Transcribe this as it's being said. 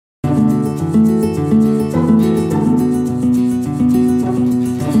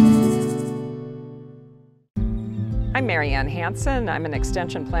Veterinary Ann Hansen. I'm an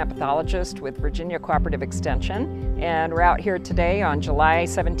extension plant pathologist with Virginia Cooperative Extension, and we're out here today on July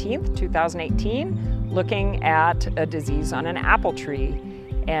 17th, 2018, looking at a disease on an apple tree.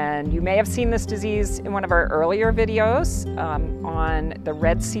 And you may have seen this disease in one of our earlier videos on the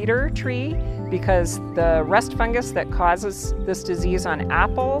red cedar tree, because the rust fungus that causes this disease on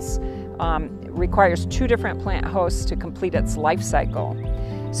apples requires 2 different plant hosts to complete its life cycle.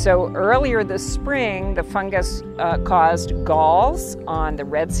 So earlier this spring, the fungus caused galls on the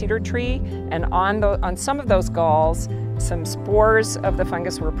red cedar tree, and on some of those galls, some spores of the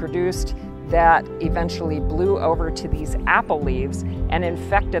fungus were produced that eventually blew over to these apple leaves and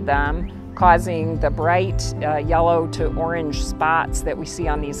infected them, causing the bright yellow to orange spots that we see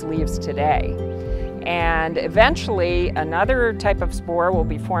on these leaves today. And eventually another type of spore will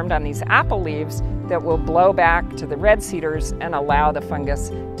be formed on these apple leaves that will blow back to the red cedars and allow the fungus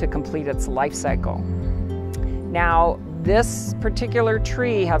to complete its life cycle. Now, this particular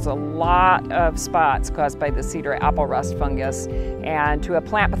tree has a lot of spots caused by the cedar apple rust fungus, and to a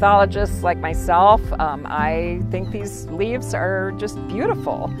plant pathologist like myself, I think these leaves are just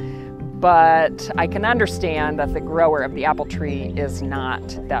beautiful. But I can understand that the grower of the apple tree is not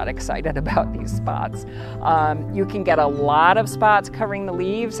that excited about these spots. You can get a lot of spots covering the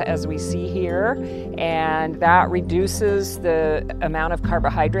leaves, as we see here, and that reduces the amount of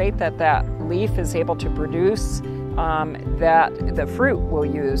carbohydrate that leaf is able to produce that the fruit will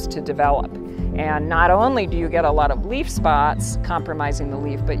use to develop. And not only do you get a lot of leaf spots compromising the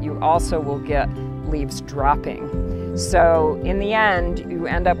leaf, but you also will get leaves dropping. So in the end, you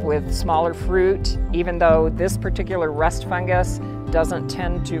end up with smaller fruit. Even though this particular rust fungus doesn't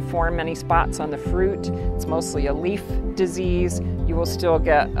tend to form many spots on the fruit, it's mostly a leaf disease, you will still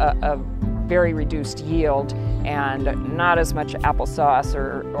get a very reduced yield and not as much applesauce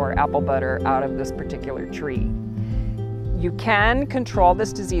or apple butter out of this particular tree. You can control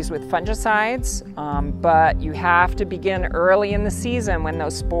this disease with fungicides, but you have to begin early in the season when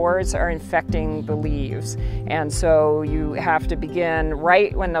those spores are infecting the leaves. And so you have to begin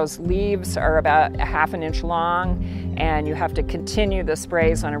right when those leaves are about ½ an inch long, and you have to continue the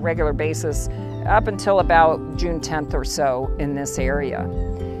sprays on a regular basis up until about June 10th or so in this area.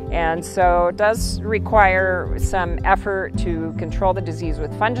 And so it does require some effort to control the disease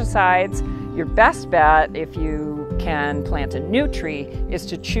with fungicides. Your best bet, if you can plant a new tree, is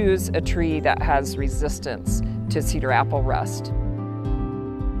to choose a tree that has resistance to cedar apple rust.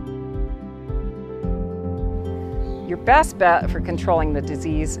 Your best bet for controlling the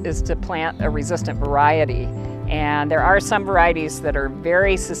disease is to plant a resistant variety. And there are some varieties that are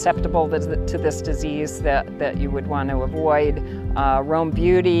very susceptible to this disease that you would want to avoid. Rome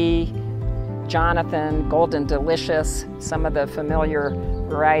Beauty, Jonathan, Golden Delicious, some of the familiar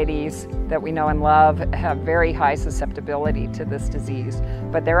varieties that we know and love have very high susceptibility to this disease.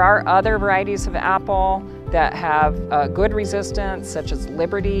 But there are other varieties of apple that have good resistance, such as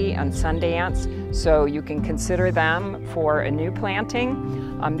Liberty and Sundance, so you can consider them for a new planting.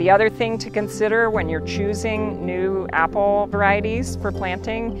 The other thing to consider when you're choosing new apple varieties for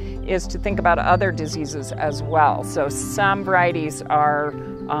planting is to think about other diseases as well. So some varieties are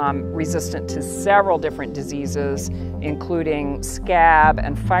resistant to several different diseases, including scab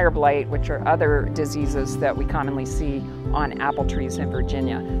and fire blight, which are other diseases that we commonly see on apple trees in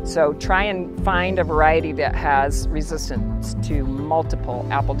Virginia. So try and find a variety that has resistance to multiple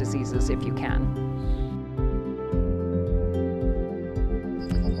apple diseases if you can.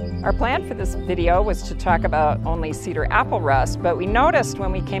 Our plan for this video was to talk about only cedar apple rust, but we noticed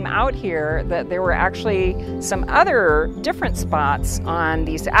when we came out here that there were actually some other different spots on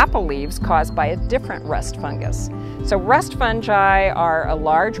these apple leaves caused by a different rust fungus. So rust fungi are a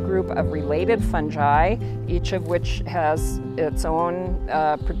large group of related fungi, each of which has its own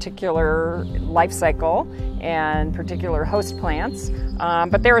particular life cycle and particular host plants.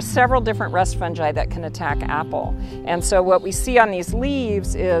 But there are several different rust fungi that can attack apple. And so what we see on these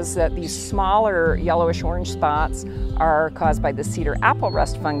leaves is that these smaller yellowish orange spots are caused by the cedar apple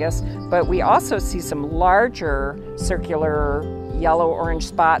rust fungus, but we also see some larger circular yellow-orange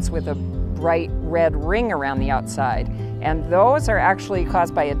spots with a bright red ring around the outside. And those are actually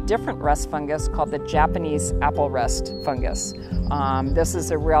caused by a different rust fungus called the Japanese apple rust fungus. This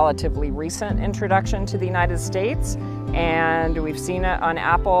is a relatively recent introduction to the United States, and we've seen it on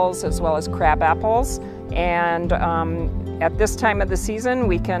apples as well as crab apples. And at this time of the season,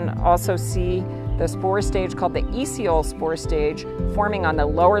 we can also see the spore stage called the Ecl Spore Stage forming on the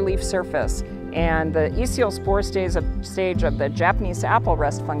lower leaf surface. And the Ecl Spore stage of the Japanese apple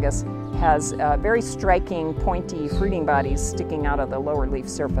rust fungus has very striking pointy fruiting bodies sticking out of the lower leaf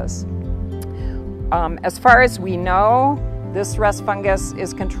surface. As far as we know, this rust fungus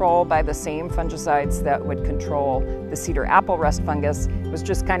is controlled by the same fungicides that would control the cedar apple rust fungus. It was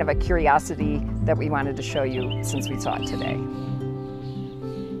just kind of a curiosity that we wanted to show you since we saw it today.